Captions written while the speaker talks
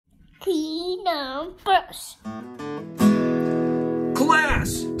Keenumbers.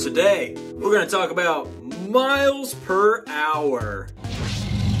 Class! Today, we're going to talk about miles per hour.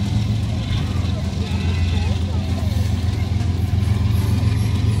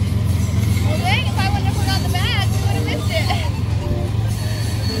 Well, dang, if I wouldn't have forgot the bag, we would have missed it.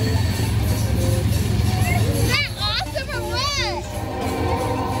 Is that awesome or what?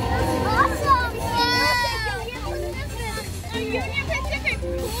 Awesome! Wow! A Union Pacific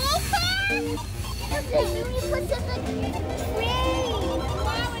pool car? It's a Union Pacific train!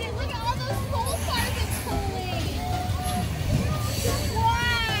 Wow, and look at all those coal cars it's pulling!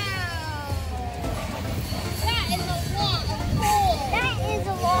 Wow! That is a lot of coal! That is a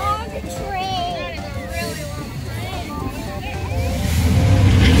long train. That is a really long train.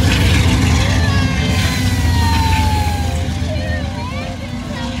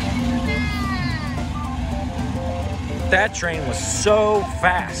 That train was so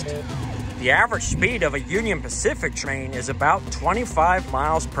fast. The average speed of a Union Pacific train is about 25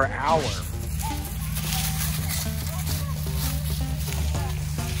 miles per hour.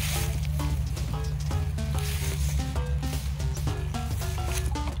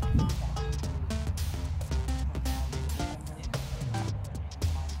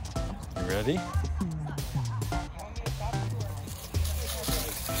 You ready?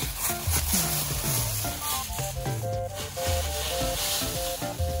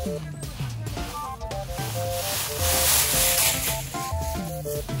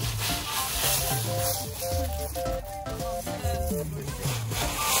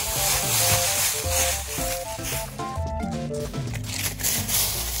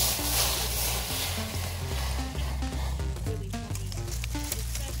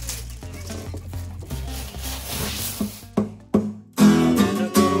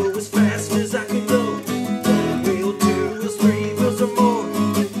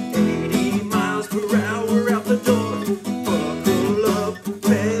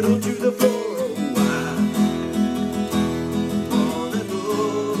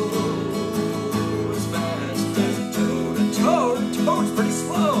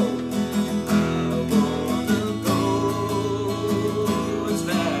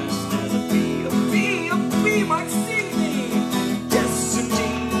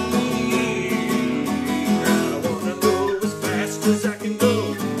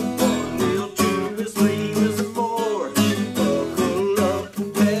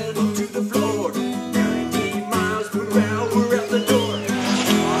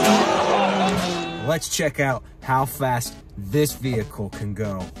 Let's check out how fast this vehicle can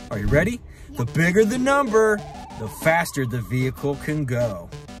go. Are you ready? The bigger the number, the faster the vehicle can go.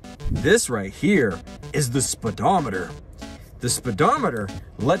 This right here is the speedometer. The speedometer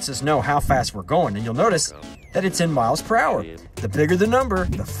lets us know how fast we're going, and you'll notice that it's in miles per hour. The bigger the number,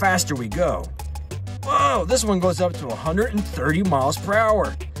 the faster we go. Whoa, this one goes up to 130 miles per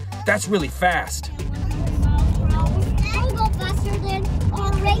hour. That's really fast. I'll go faster than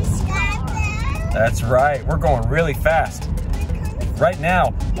a race car. That's right, we're going really fast. Right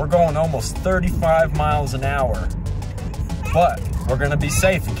now, we're going almost 35 miles an hour. But we're gonna be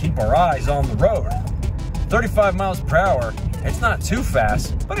safe and keep our eyes on the road. 35 miles per hour, it's not too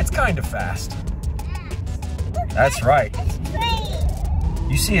fast, but it's kind of fast. That's right.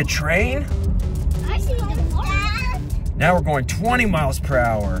 You see a train? I see the car. Now we're going 20 miles per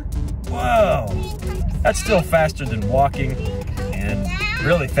hour. Whoa, that's still faster than walking and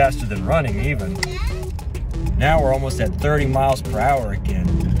really faster than running even. Now we're almost at 30 miles per hour again.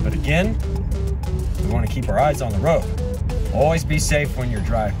 But again, we want to keep our eyes on the road. Always be safe when you're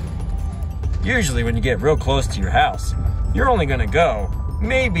driving. Usually when you get real close to your house, you're only gonna go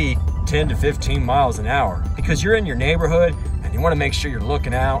maybe 10 to 15 miles an hour because you're in your neighborhood and you want to make sure you're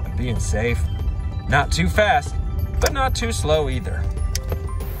looking out and being safe. Not too fast, but not too slow either.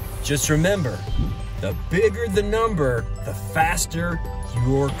 Just remember, the bigger the number, the faster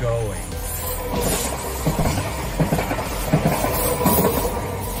you're going.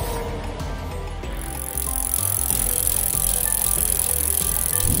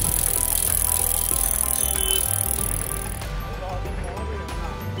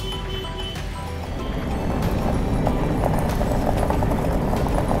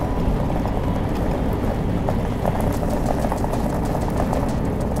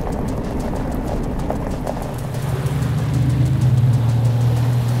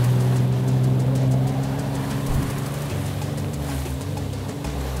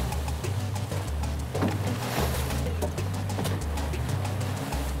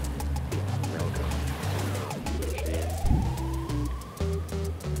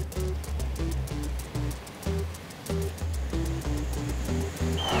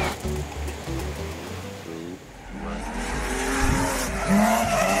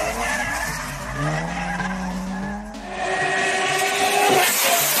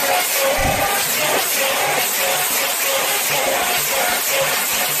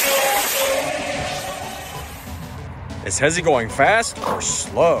 Is Hezzy going fast or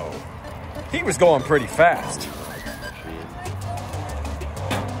slow? He was going pretty fast.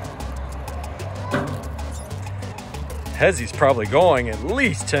 Hezzy's probably going at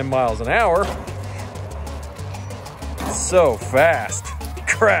least 10 miles an hour. So fast.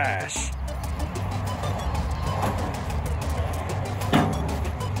 Crash.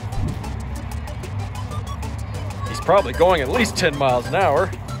 He's probably going at least 10 miles an hour.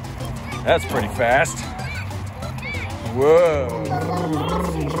 That's pretty fast. Whoa.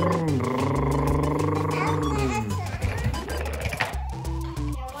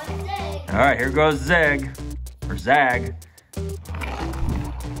 All right, here goes Zag. Or Zag.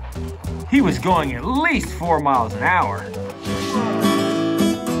 He was going at least 4 miles an hour.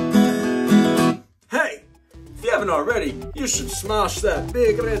 Hey, if you haven't already, you should smash that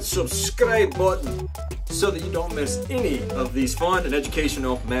big red subscribe button so that you don't miss any of these fun and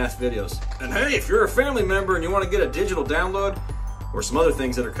educational math videos. And hey, if you're a family member and you want to get a digital download or some other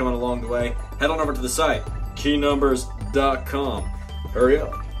things that are coming along the way, head on over to the site, Keenumbers.com. Hurry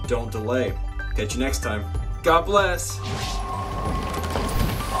up, don't delay. Catch you next time. God bless.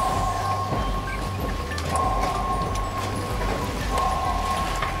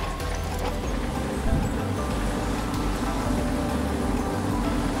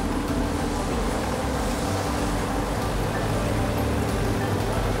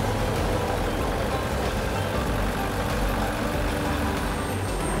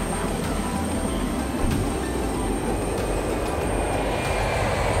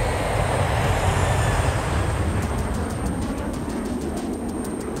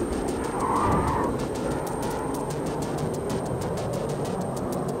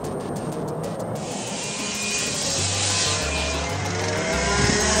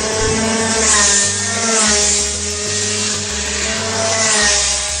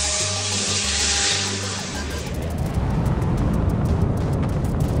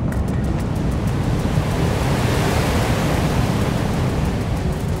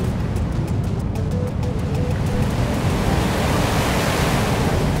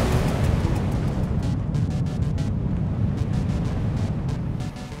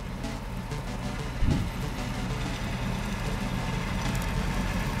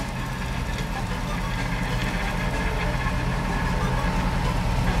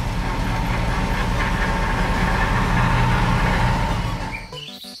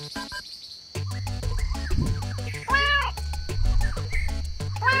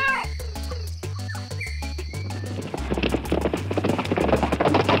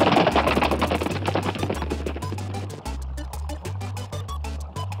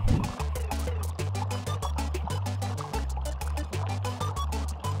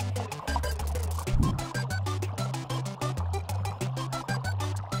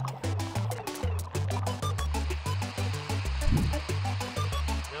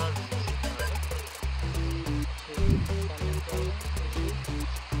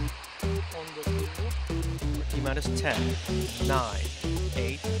 Minus 10, 9,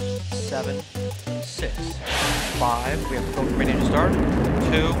 8, 7, 6, 5. We have the filter ready to start. 2,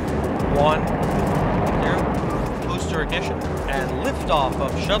 1, 0. Booster ignition and liftoff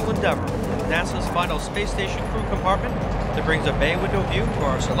of Shuttle Endeavour, NASA's final space station crew compartment that brings a bay window view to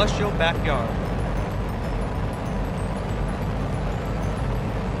our celestial backyard.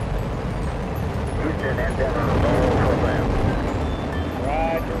 Houston, Endeavour, roll program.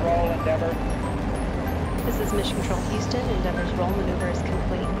 Roger, roll, Endeavour. This is Mission Control Houston. Endeavour's roll maneuver is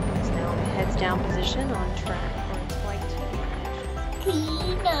complete. It is now in heads down position on track for its flight to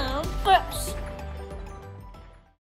Keenumbers.